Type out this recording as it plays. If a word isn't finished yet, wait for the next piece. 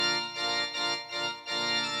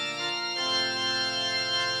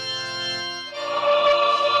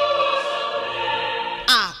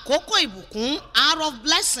Àkókò ìbùkún, hour of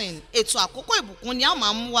blessing. Ètò àkókò ìbùkún ni a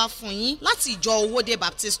máa mú wá fún yín láti ìjọ Owódé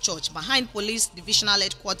Baptist Church behind Police Divisional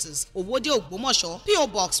Headquarters, Owódé Ogbomoso, P.O.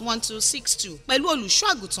 Box 1262, pẹ̀lú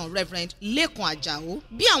olùṣọ́-àgùntàn Reverend Lékan Àjàó.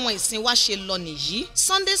 Bí àwọn ìsìn wa ṣe lọ nìyí: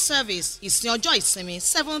 Sunday service, ìsìn ọjọ́ ìsinmi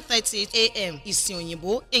 7:30 a.m. ìsìn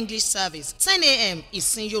òyìnbó English service, 10 a.m.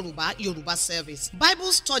 ìsìn Yorùbá service.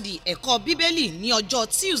 Bible study, ẹ̀kọ́ Bíbélì ní ọjọ́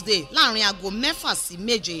Tuesday láàrin aago 6 sí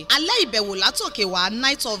 7. Alẹ́ ìbẹ̀wò látòkè wá,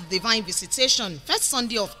 Night of Divine Visitation, first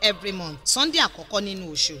Sunday of every month, Sunday àkọ́kọ́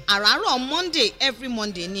nínú oṣù. Àràárọ̀ Monday every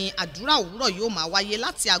Monday ni àdúrà òwúrọ̀ yóò máa wáyé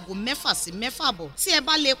láti aago 6 sí 6:30. Tí ẹ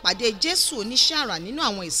bá lè pàdé Jésù oníṣẹ́ àrà nínú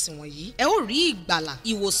àwọn ìsìn wọ̀nyí, ẹ ó rí ìgbàlà,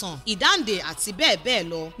 ìwòsàn, ìdáǹdè àti bẹ́ẹ̀ bẹ́ẹ̀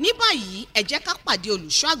lọ. Ní báyìí, ẹ jẹ́ ká pàdé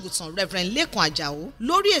olùṣọ́-àgùntàn Reverend Lékan Àjàó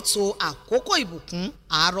lórí ètò àkókò ìbùkún,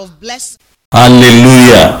 hour of blessing.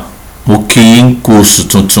 Hallelujah! Mo kí yín kú oṣù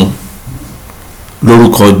tuntun.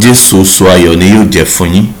 Lórúkọ Jésù, oṣù ayọ̀ ni yóò jẹ́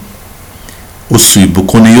fún yín. Oṣù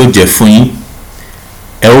ìbùkún ni yóò jẹ́ fún yín.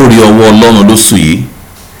 Ẹ ó rí ọwọ́ Ọlọ́run lóṣù yìí,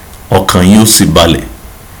 ọkàn yín ó sì balẹ̀.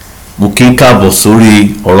 Mo kí yín káàbọ̀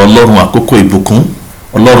sórí ọ̀rọ̀ Ọlọ́run àkókò ìbùkún.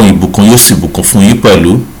 Ọlọ́run ìbùkún yóò sì bùkún fún yín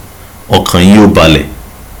pẹ̀lú. Ọkàn yín ó balẹ̀.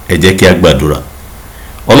 Ẹ jẹ́ kí a gbàdúrà.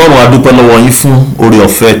 Ọlọ́run, a dúpẹ́ lọ́wọ́ yín fún oore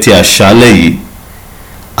ọ̀fẹ́ tí àṣálẹ́ yìí.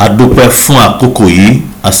 A dúpẹ́ fún àkókò yìí,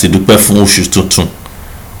 a sì dúpẹ́ fún oṣù tuntun.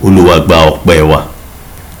 Olúwa gba ọpẹ́ wa.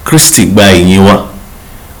 Kristi gba ìyìn wa.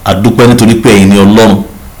 A dúpẹ́ nítorí pé ẹ̀yin ni Ọlọ́run.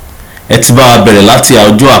 Ẹ ti bá wa bẹ̀rẹ̀ láti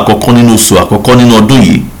ọjọ́ àkọ́kọ́ nínú oṣù àkọ́kọ́ nínú ọdún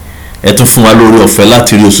yìí. Ẹ tún fún wa lórí ọ̀fẹ́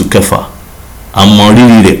láti rí oṣù kẹfà. A mọ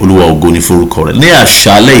rírì rẹ̀. Olúwa, ògo ni forúkọ rẹ̀. Ní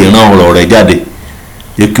àṣálẹ́ ìran ọ̀rọ̀ rẹ̀ jáde.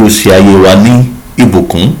 Jẹ́ kí o ṣe ayé wa ní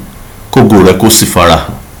ìbùkún, kógo rẹ̀ kó sì farahàn.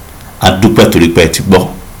 A dúpẹ́ torí pé ẹ ti gbọ́.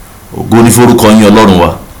 Ògo ni forúkọ yín Ọlọ́run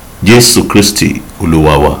wa. Jésù Kristi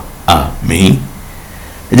Olúwa wa. Àmín.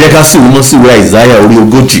 Ẹ jẹ́ ká sì wúmọ́ sí ìwé Àìsáyà orí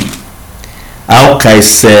 40. A ó ka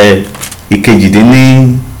ẹsẹ̀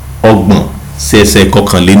ìkejìdínlọ́gbọ̀n sí ẹsẹ̀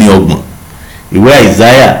ìkọkànléníọgbọ̀n. Ìwé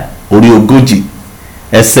Àìsáyà orí 40,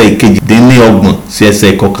 ẹsẹ̀ ìkejìdínlọ́gbọ̀n sí ẹsẹ̀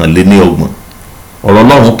ìkọkànléníọgbọ̀n. Ọ̀rọ̀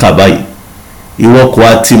Ọlọ́run kà báyìí: ìwọ kò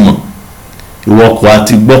ha ti mọ̀, ìwọ kò ha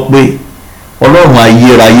ti gbọ́ pé Ọlọ́run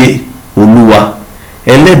ayérayé, Olúwa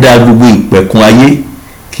ẹlẹ́dàá gbogbo ìpẹ̀kun ayé,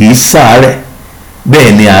 kì í ṣàárẹ̀,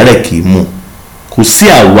 bẹ́ẹ̀ ni àárẹ̀ kì í mú. Kò sí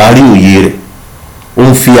àwárí òye rẹ̀. Ó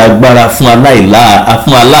ń fi agbára fún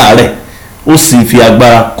aláàárẹ̀, ó sì fi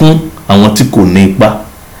agbára kún àwọn tí kò ní ipá.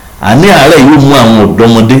 Àní àárẹ̀ yóò mú àwọn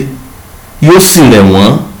ọ̀dọ́mọdé, yóò sì rẹ̀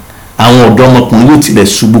wọ́n. Àwọn ọ̀dọ́mọkùnrin yóò tilẹ̀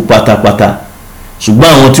ṣubú pátápátá.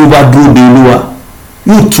 Ṣùgbọ́n àwọn tí ó bá dúró de Olúwa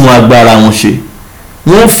yóò tún agbára wọn ṣe.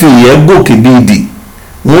 Wọ́n fi ìyẹ́ gòkè bí idì,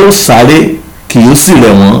 wọ́n ó sáré, kì yóò sì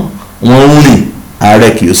rẹ̀ wọ́n. Wọ́n ń rìn,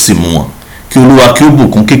 àárẹ̀ kì yóò sì mú wọn. Kí Olúwa kí ó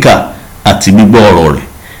bùkún kíkà àti gbígbọ́ ọ̀rọ̀ rẹ̀.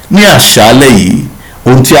 Ní àṣálẹ́ yìí,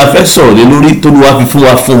 ohun tí a fẹ́ sọ̀rọ̀ lé lórí tó Olúwa fi fún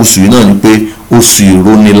wa fún oṣù yìí náà ni pé oṣù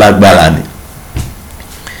ìrónilágbára ni.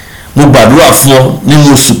 Mo gbàdúrà fún ọ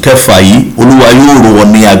nínú oṣù kẹfà yìí, Olúwa yóò rọ̀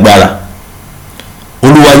ọ́ ní agbára.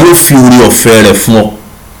 Olúwa yóò fi oore ọ̀fẹ́ rẹ̀ fún ọ.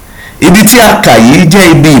 Ibi tí a kà yìí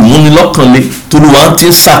jẹ́ ibi ìmúnilọ́kànlé tó Olúwa ti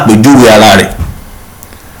ń ṣàpèjúwe ara rẹ̀.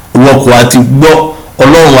 Ìwọ kò ha ti gbọ́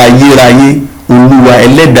Ọlọ́run ayérayé, Olúwa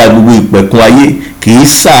ẹlẹ́dàá gbogbo ìpẹ̀kun ayé, kì í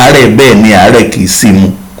ṣàárẹ̀, bẹ́ẹ̀ ni àárẹ̀ kì í sì mú.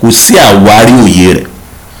 Kò sí àwárí òye rẹ̀.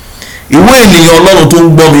 Ìwọ ènìyàn Ọlọ́run tó ń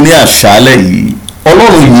gbọ́ mi ní àṣálẹ́ yìí,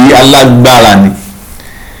 Ọlọ́run yìí alágbára ni.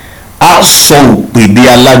 A sọ òpè di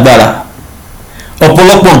alágbára.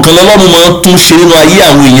 Ọ̀pọ̀lọpọ̀ nǹkan lọ́lọ́run máa ń tún ṣe nínú ayé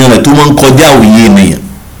àwọn èèyàn rẹ̀ tó máa ń kọjá òye ènìyàn.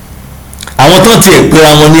 Àwọn tó ti pera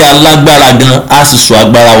wọn ní alágbára gan, a sì sọ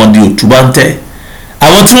agbára wọn di òtúbáńtẹ́.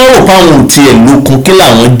 Àwọn tí wọ́n rò pé àwọn ò tiẹ̀ lókun, kí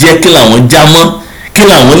làwọn jẹ́, kí làwọn já mọ́, kí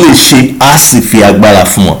làwọn lè ṣe, a sì fi agbára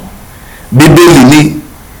fún wọn. Bíbélì ní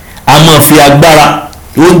a máa fi agbára,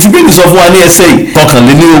 ohun tí Bíbélì sọ fún wa ní ẹsẹ̀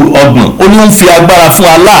ìkọkànléníọgbọ̀n, ó ní ó ń fi agbára fún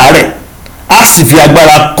aláàárẹ̀, a sì fi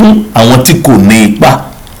agbára kún àwọn tí kò ní ipá.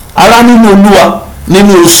 Ará nínú Olúwa,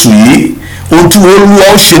 nínú oṣù yìí, ohun tí Olúwa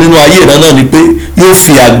ó ṣe nínú ayé rẹ náà ni pé yóò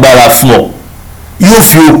fi agbára fún ọ, yóò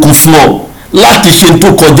fi okun fún ọ láti ṣe tó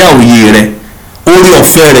kọjá òye rẹ. Oore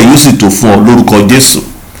ọ̀fẹ́ rẹ̀ yóò sì tó fún ọ lórúkọ Jésù.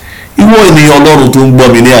 Ìwọ ènìyàn Ọlọ́run tó ń gbọ́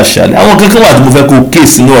mi ní àṣálẹ́, àwọn kankan wà tí mo fẹ́ kó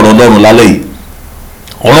kíyèsí ní ọ̀rọ̀ Ọlọ́run lálẹ́ yìí.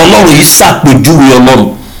 Ọ̀rọ̀ Ọlọ́run yìí ṣàpèjúwe Ọlọ́run,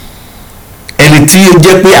 ẹni tí ó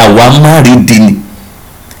jẹ́ pé àwa má rí di ni,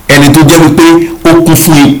 ẹni tó jẹ́ wípé ó kún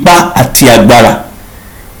fún ipá àti agbára,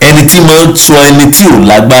 ẹni tí máa ń sọ ẹni tí ò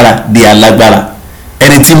lágbára di alágbára,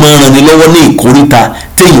 ẹni tí máa ń ranni lọ́wọ́ ní ìkóríta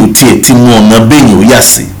téèyàn tiẹ̀ ti mú ọ̀nà béèyàn ó yà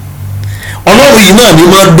sí. Ọlọ́run yìí náà ni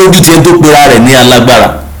máa ń dójú ti ẹni tó pera rẹ̀ ní alágbára.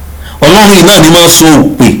 Ọlọ́run yìí náà ni máa ń sọ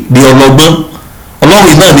òpè di ọlọ́gbọ́n. Ọlọ́run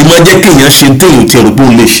yìí náà ni máa ń jẹ́ kéèyàn ṣe téèyàn tiẹ̀ rò pé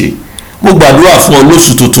òun lè ṣe. Mo gbàdúrà fún ọ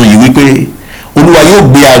lóṣù tuntun yìí wípé Olúwa yóò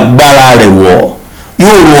gbé agbára rẹ̀ wọ̀,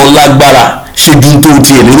 yóò rọ̀ ọ́ lágbára ṣe ju tó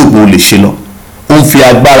tiẹ̀ lérò pé o lè ṣe lọ. Ó ń fi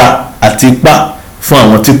agbára àti ipá fún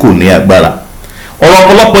àwọn tí kò ní agbára.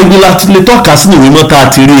 Ọ̀pọ̀lọpọ̀ ibi láti lè tọ́ka sí ìwé mọ́ tá a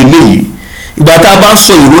ti rí eléyìí. Ìgbà tá a bá ń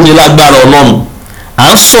sọ ìrónilágbára Ọlọ́run,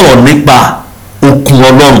 à ń sọ̀rọ̀ nípa okun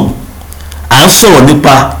Ọlọ́run, à ń sọ̀rọ̀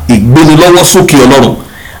nípa ìgbénilọ́wọ́ sókè Ọlọ́run,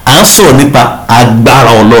 à ń sọ̀rọ̀ nípa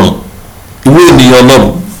agbára Ọlọ́run. Ìwé ènìyàn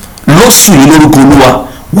Ọlọ́run, lóṣù yìí lórúkọ Olúwa,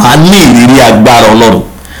 wàá ní ìrírí agbára Ọlọ́run,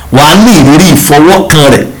 wàá ní ìrírí ìfọwọ́kan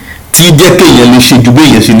rẹ̀ tí jẹ́ kéèyàn lè ṣe ju bí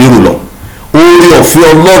èèyàn ṣe lérò lọ. Oore ọ̀fẹ́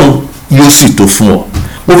Ọlọ́run yóò sì tó fún ọ.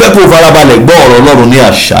 Mo fẹ́ kó o farabalẹ̀ gbọ́ ọ̀rọ̀ Ọlọ́run ní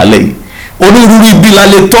àṣálẹ́ yìí. Onírúurú ibi la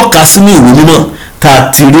lè tọ́ka sí ní ìwé mímọ́ tá a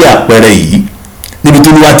ti rí àpẹẹrẹ yìí, níbi tó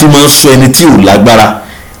Olúwa ti máa ń sọ ẹni tí ò lágbára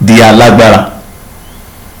di alágbára.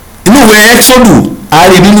 Inú ìwé Ẹ́kísọ́dù a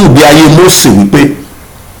rí nínú ìgbé ayé Mósè wípé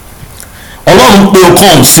Ọlọ́run pe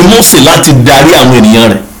ọkàn sí Mósè láti darí àwọn ènìyàn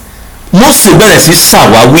rẹ̀. Mósè bẹ̀rẹ̀ sí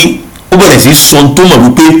ṣàwáwí, ó bẹ̀rẹ̀ sí sọ tó mọ̀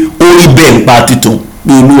wípé ó rí bẹ́ẹ̀ ń pa títàn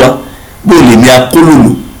pé Olúwa bó lè ní akólòlò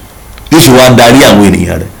yóò ṣe wá darí àwọn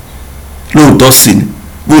ènìyàn rẹ̀. Lóòótọ́ sì ni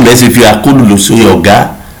bó lẹ́ ṣe fi akólòlò sórí ọ̀gá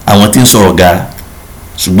àwọn tí ń sọ̀rọ̀ gara,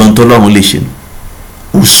 ṣùgbọ́n tọ́lọ́run lè ṣe ni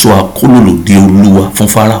ó sọ akólòlò di olúwa fún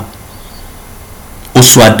Fáráò, ó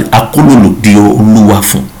sọ akólòlò di olúwa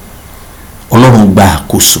fún. Ọlọ́run gba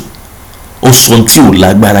àkóso, ó sọ tí ò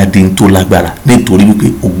lágbára di tó lágbára nítorí wípé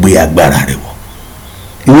ó gbé agbára rẹ̀ wọ̀.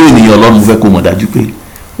 Ìwé ènìyàn Ọlọ́run fẹ́ kó mọ̀ dájú pé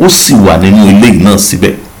ó sì wà nínú ilé yìí náà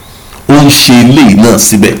síbẹ̀, ó ń ṣe ilé yìí náà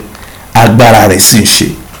síbẹ̀, agbára rẹ̀ sì ń ṣe.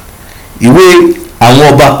 Ìwé àwọn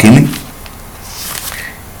ọba kìíní,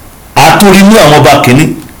 àtúrí ní àwọn ọba kìíní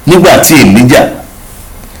nígbà tí Èlíjà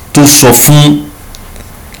tó sọ fún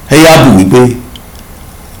Éhábù wípé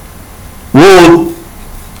wo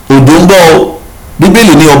òjò ń bọ̀ o,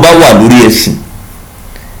 Bíbélì ní ọba wà lórí ẹṣin,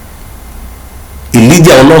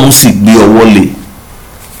 Èlíjà Ọlọ́run sì gbé ọwọ́ lé.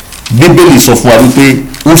 Bíbélì sọ fún wa wípé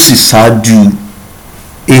ó sì ṣáájú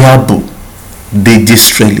Éhábù dé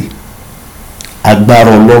Jísírẹ́lì.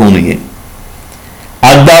 Agbára Ọlọ́run nìyẹn,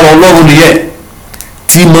 agbára Ọlọ́run nìyẹn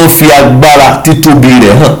tí máa fi agbára títóbi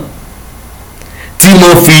rẹ̀ hàn, tí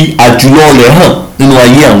máa fi àjùlọ rẹ̀ hàn nínú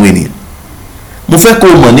ayé àwọn ènìyàn. Mo fẹ́ kó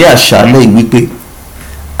o mọ̀ ní àṣálẹ́ yìí wípé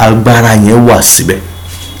agbára yẹn wà síbẹ̀.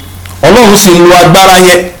 Ọlọ́run sì ń lo agbára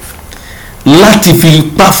yẹn láti fi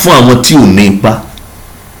ipá fún àwọn tí ò ní ipá.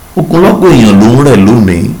 Ogunlọ́gọ̀ èèyàn ló ń rẹ̀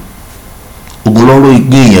lónìí, ogunlọ́gọ̀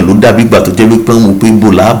igbe èèyàn ló dàbí ìgbà tó jẹ́ wípé ń wo pé bò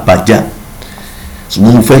láàbàjá.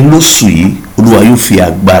 Ṣùgbọ́n mo fẹ́ lóṣù yìí Olúwa yóò fi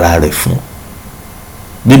agbára rẹ̀ fún ọ.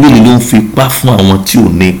 Bíbélì ló ń fi ipá fún àwọn tí ò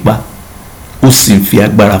ní ipá, ó sì ń fi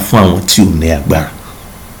agbára fún àwọn tí ò ní agbára.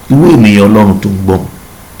 Ìwé ènìyàn Ọlọ́run tó ń gbọ́ mi,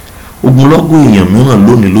 ogunlọ́gọ̀ èèyàn mìíràn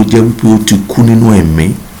lónìí ló jẹ́ wípé ó ti kú nínú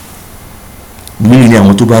ẹ̀mí. Bíbélì ní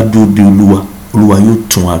àwọn tó bá dúró de Olúwa, Olúwa yóò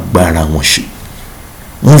tún agbára wọn ṣe.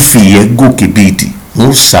 Wọ́n fi ìyẹ́ gòkè bí idì,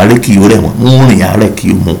 wọ́n sáré kí ó rẹ̀ wọ́n, wọ́n rìn àárẹ̀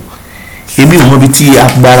kí ó mú. Èmi ò mọ ibi tí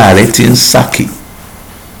agbára rẹ ti ń sàkè.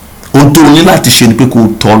 Ohun tó ní láti ṣe ni pé kó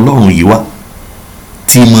tọ̀ Ọlọ́run yìí wá,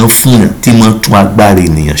 tí máa fún yàn, tí máa tún agbára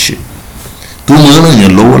ènìyàn ṣe, tó máa ràn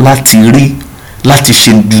yàn lọ́wọ́ láti rí, láti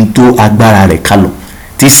ṣe ju tó agbára rẹ̀ ká lọ,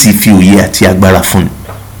 tí sì fi òye àti agbára fún ni.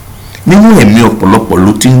 Nínú ẹ̀mí ọ̀pọ̀lọpọ̀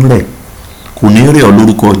ló ti ń rẹ̀, kò ní rẹ̀ ọ́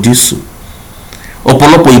lórúkọ Jésù.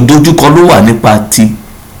 Ọ̀pọ̀lọpọ̀ ìdojúkọ ló wà nípa ti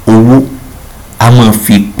owó, a máa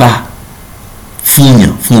fi ipá fún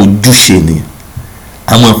yàn fún ojúṣe ènìyàn,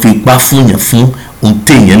 a máa fi ipá fún yàn fún ohun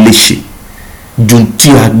téèyàn lè ṣe ju tí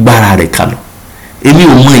agbára rẹ̀ ká lọ. Èmi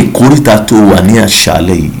ò mọ ìkórìtà tó wà ní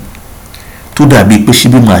àṣálẹ́ yìí tó dàbí pé ṣé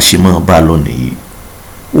bí màá ṣe máa bá lọ nìyí.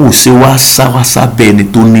 Ó ṣe wá sábẹ́ ẹni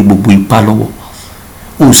tó ní gbogbo ipá lọ́wọ́,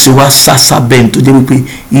 ó ṣe wá sábẹ́ ẹni tó jẹ́ wípé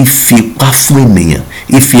ìfi ipá fún ènìyàn,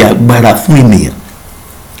 ìfi agbára fún ènìyàn.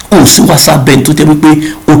 Ó ṣe wá sábẹ́ ẹni tó jẹ́ wípé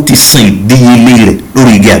ó ti san ìdíyelé rẹ̀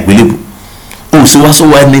lórí igi àgbélébù. Ó ṣe wá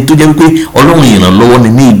sọ́wọ́ ẹni tó jẹ́ wípé Ọlọ́run ìrànlọ́wọ́ ni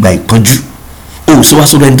ní ìgbà ìpọ́njú. Ó ṣe wá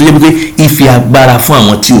sọ́wọ́ ẹni tó jẹ́ wípé ìfi agbára fún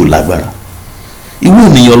àwọn tí ò lágbára. Ìwé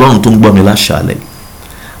ènìyàn Ọlọ́run tó ń gbọ́ mi láṣálẹ́,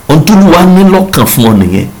 ohun tó Olúwa ní lọ́kàn fún ọ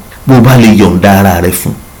nìyẹn. Bó bá lè yọ̀ǹda ara rẹ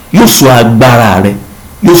fún, yóò sọ agbára rẹ,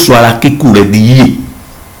 yóò sọ ara kíkù rẹ di yíyè.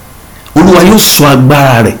 Olúwa yóò sọ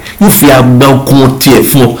agbára rẹ, yóò fi agbára okun tiẹ̀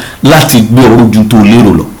fún ọ láti gbé ọrọ̀ ju tó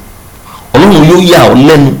lérò lọ. Ọlọ́run yóò yà ọ́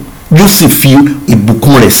lẹ́nu, yóò sì fi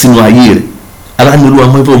ìbùkún rẹ̀ sínú ayé rẹ̀. Aláàánú Olúwa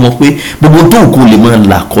mọ́ ẹ̀fọ́ mọ̀ pé gbogbo tó kù lè máa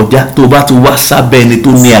là kọjá tó bá ti wá sábẹ́ ẹni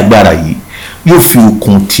tó ní agbára yìí, yóò fi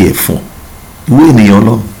okun tiẹ̀ fún ọ. Ìwé ènìyàn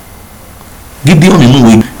Ọlọ́run, Gídíọ́nì nínú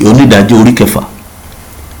ìwé Onídàájọ́ orí 6,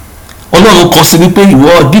 Ọlọ́run kọ sí wípé ìwọ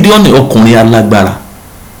Gídíọ́nì ọkùnrin alágbára.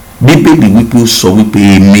 Bíbélì wípé ó sọ wípé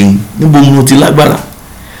èmi níbo mo ti lágbára,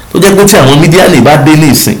 tó jẹ́ pé tí àwọn Mídíánì bá dé ní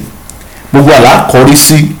ìsìn, gbogbo àlá kọrí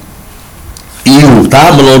sí ihò tá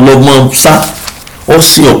a mọ̀ lọ́gbọ́n sá, ó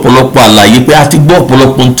ṣe ọ̀pọ̀lọpọ̀ àlàyé pé a ti gbọ́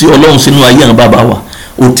ọ̀pọ̀lọpọ̀ tí Ọlọ́run sínú ayé àwọn bàbá wa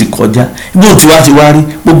ó ti kọjá bí ó ti wá rí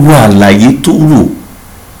gbogbo àlàyé tó rò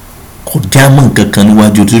kọjá mọ́ nǹkan kan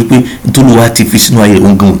níwájú torí pé nítorí wa ti fi sínú ayé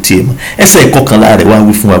òun gan ò tiẹ̀ mọ́. ẹsẹ̀ ìkọkànlá rẹ̀ wá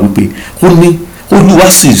wí fún wa wípé ó ní Olúwa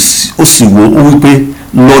ó sì wò ó wípé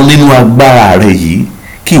lọ nínú agbára rẹ̀ yìí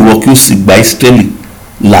kí ìwọ kí ó sì gba Ísírẹ́lì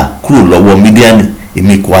là kúrò lọ́wọ́ Mídíánì,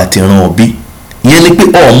 èmi kò àti rán ọ bí. ìyẹn ni pé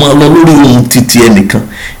ọmọ lọ lórí ohun titi ẹnìkan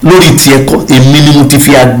lórí ti ẹkọ èmi ni mo ti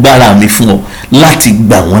fi agbára mi fún ọ láti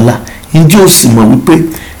gbà wọ́n là. ǹjẹ́ o sì mọ̀ wípé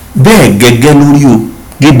bẹ́ẹ̀ gẹ́gẹ́ lórí o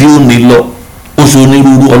Gídíónì lọ oṣù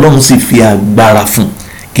onírúurú Ọlọ́run sì fi agbára fún,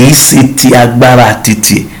 kì í ṣe ti agbára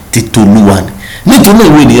titi ti tolúwa ni. nítorí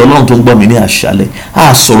ìwé ènìyàn Ọlọ́run tó ń gbọ́ mi ní àṣálẹ́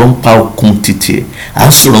a sọ̀rọ̀ ń pa okun titi ẹ̀, a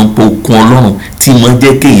sọ̀rọ̀ ń pa okun Ọlọ́run tí máa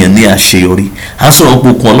jẹ́ kéèyàn ní àṣeyọrí, a sọ̀rọ̀ ń pa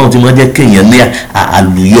okun Ọlọ́run tí máa jẹ́ kéèyàn ní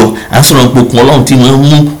àlùyọ, a sọ̀rọ̀ ń pa okun Ọlọ́run tí máa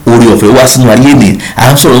mú oore ọ̀fẹ́ wá sínú ayé ènìyàn,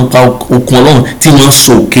 a sọ̀rọ̀ ń pa okun Ọlọ́run tí máa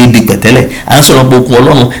sọ òkè di pẹ̀tẹ́lẹ̀, a sọ̀rọ̀ ń pa okun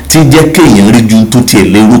Ọlọ́run tí jẹ́ kéèyàn rí ju tó tiẹ̀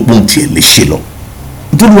lé rúpọ̀ tiẹ̀ lè ṣe lọ.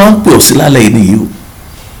 nítorí wàá ń pè ọ́ sí lálẹ́ yìí nìyí o,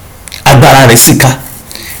 agbára rẹ̀ sì ká.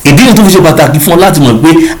 ìdí ni tó fi ṣe pàtàkì fún ọ láti mọ̀ pé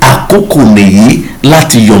àkókò nìyí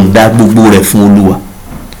láti yọ̀ǹda gbogbo rẹ̀ fún Olúwa,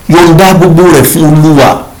 yọ̀ǹda gbogbo rẹ̀ fún Olúwa.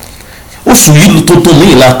 oṣù yìí tó tó ní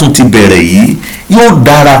ìlà tó ti bẹ̀rẹ̀ yìí yóò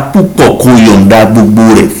dára púpọ̀ kó yọ̀ǹda gbogbo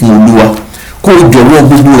rẹ̀ fún Olúwa, kó jọ̀wọ́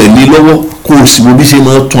gbogbo rẹ̀ lé lọ́wọ́, kó o sì wo bí ṣe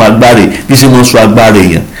máa tún agbára bí ṣe máa sọ agbára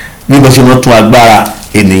èèyàn, bí wọ́n ṣe máa tún agbára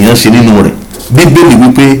ènìyàn ṣe nínú rẹ̀. Bíbélì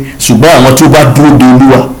wípé ṣùgbọ́n àwọn tí ó bá dúró de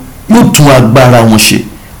Olúwa yóò tún agbára wọn ṣe,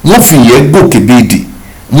 wọ́n fi ìyẹ́ gòkè bí idì,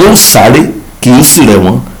 wọ́n sáré kì í sì rẹ̀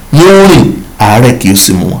wọ́n, wọ́n rìn àárẹ̀ kì í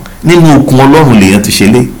sì mú wọn. nínú okun Ọlọ́run lèèyàn ti ṣe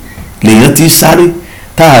lèèyàn ti sáré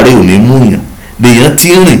táàrẹ̀ ò ní mú yàn, lèèyàn ti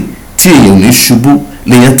rìn tí èèyàn ò ní ṣubú,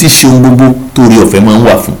 lèèyàn ti ṣe ohun gbogbo torí ọ̀fẹ́ máa ń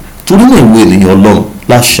wà fún. torí náà ìwé ènìyàn Ọlọ́run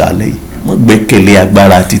láṣàálẹ̀ yìí wọ́n gbẹ́kẹ̀lé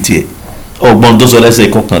agbára títí ẹ̀. ọgbọ́n tó sọ lẹ́sẹ̀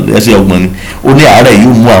ọgbọ̀n ni ó ní àárẹ̀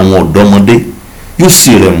yóò mú àwọn ọ̀dọ́mọdé yóò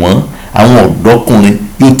sì rẹ̀ wọ́n, àwọn ọ̀dọ́kùnrin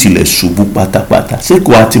yóò tilẹ̀ ṣubú pátápátá. ṣé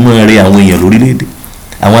kò á ti máa rí àwọn èèyàn lórílẹ̀‐èdè,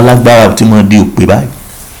 àwọn alágbára ti máa di òpè báyìí.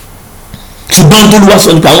 ṣùgbọ́n tó lùwà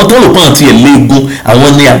sọ nípa àwọn tó rò pọ́n àti ẹ̀ léegun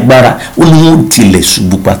àwọn ní agbára ó ní wọ́n tilẹ̀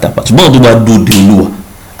ṣubú pátápátá. ṣùgbọ́n tó bá dóde Olúwa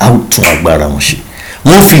á tún agbára wọn ṣe,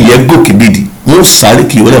 wọ́n fi ìyẹ́ gòkè bìdì, wọ́n sáré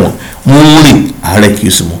kì í rẹ̀ wọ́n, wọ́n rìn àárẹ̀ kì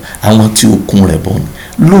í sì mú àwọn tí okun rẹ̀ bọ̀ ni.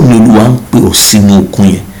 lónìí Olúwa ń pè ọ́ sínú okun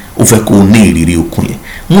yẹn, ó fẹ́ kó o ní ìrírí okun yẹn.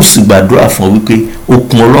 mo sì gbàdúrà fún ọ wípé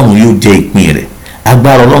okun Ọlọ́run yóò jẹ́ ìpín rẹ̀,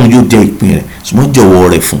 agbára Ọlọ́run yóò jẹ́ ìpín rẹ̀, ṣùgbọ́n jọ̀wọ́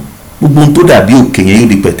rẹ̀ fún gbogbo ohun tó dàbí òkè yẹn yóò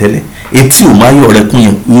di pẹ̀tẹ́lẹ̀, etí ò máa yọ̀ rẹ̀ kún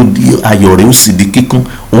yẹn yóò di ayọ̀ rẹ̀ ó sì di kíkún,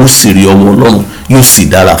 ó sì rí ọwọ́ Ọlọ́run yóò sì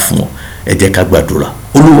dára fún ọ. ẹ jẹ́ ká gbàdúrà.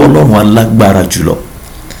 Olúwa Ọlọ́run alágbára jùlọ,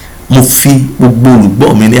 mo fi gbogbo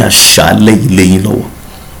olùgbọ́ mi ní àṣálẹ́ yìí lé yín lọ́wọ́.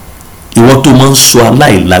 ìwọ tó máa ń sọ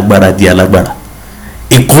aláìlágbára di alágbára,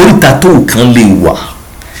 ìkórìtà tó nǹkan lè wà,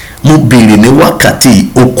 mo béèrè ní wákàtí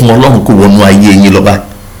okun Ọlọ́run kó wọnú ayé yín lọ báyìí.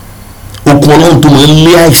 okun Ọlọ́run tó máa ń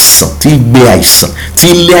lé àìsàn, tí ń gbé àìsàn, tí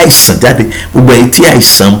ń lé àìsàn jáde. gbogbo ẹ̀yin tí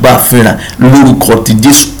àìsàn bá fínra lórúkọ ti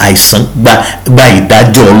Jésù, àìsàn gba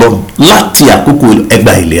ìdájọ́ Ọlọ́run láti àkókò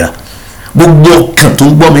ẹgbà ìlera. gbogbo ọkàn tó ń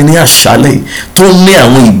gbọ́ mi ní àṣálẹ́ yìí tó ní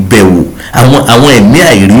àwọn ìbẹ̀wò, àwọn ẹ̀mí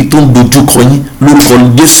àìrí tó ń dojúkọ yín lórúkọ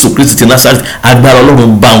Jésù Kristi ti Násárẹ́tì, agbára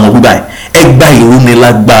Ọlọ́run bá wọn wí báyìí. ẹgbà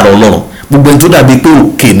ìrónilágbára Ọlọ́run. gbogbo ẹni tó dàbí pé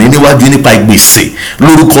òkè ní níwájú nípa gbèsè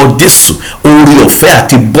lórúkọ Jésù, oore ọ̀fẹ́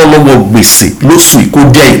àti bọ́ lọ́wọ́ gbèsè lóṣù yìí kó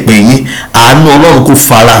jẹ́ ìpín yín, àánú Ọlọ́run kó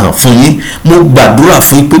farahàn fún yín. mo gbàdúrà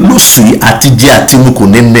fún yín pé lóṣù yìí àti jẹ àti mu kò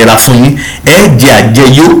ní nira fún yín, ẹ jẹ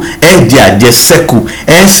àjẹyó, ẹ jẹ àjẹsẹ́kù,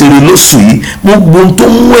 ẹ sì rí lóṣù yìí gbogbo ohun tó ń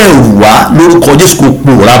mú ẹ̀rù wá lórúkọ Jésù kó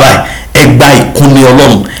pòórá báyìí. ẹ gba ìkúnni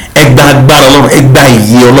Ọlọ́run, ẹ gba agbára Ọlọ́run, ẹ gba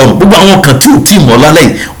ìyè Ọlọ́run. gbogbo àwọn kan tí ò tí ì mọ̀ lálẹ́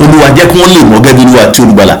yìí Olúwa jẹ́ kí wọ́n lè mọ̀ gẹ́gẹ́ bí Olúwa àti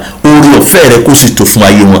olùgbàlà. oore ọ̀fẹ́ rẹ kó sì tó fún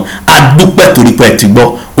ayé wọn. a dúpẹ́ torí pé ẹ ti gbọ́.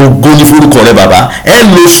 ògo ní forúkọ rẹ bàbá. ẹ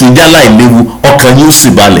lo oṣù ìjálá ìléwu, ọkàn yóò sì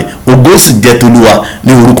balẹ̀, ògo sì jẹ́ tolúwa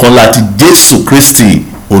ní orúkọ ńlá ti Jésù Kristi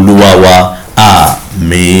Olúwa wa.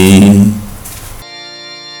 àmín.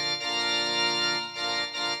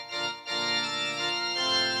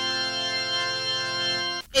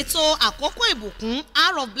 ètò àkókò ìbùkún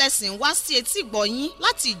hour of blessing wá sí etí ìgbọ̀yín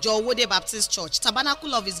láti ìjọ Owódé Baptist Church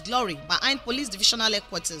Tabernacle of His Glory behind Police Divisional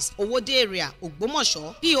Headquarters Owódé area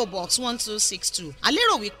Ogbomoso PO Box 1262. a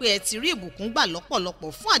lérò wípé ẹ ti rí ìbùkún gbà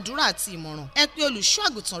lọ́pọ̀lọpọ̀. fún àdúrà àti ìmọ̀ràn ẹ pè olùṣọ́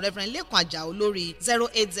àgùntàn Reverend Lékan Àjàó lórí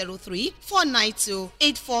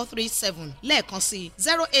 0803-492-8437 lẹ́ẹ̀kan sí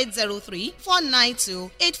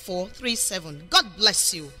 0803-492-8437. God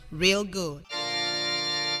bless you real good.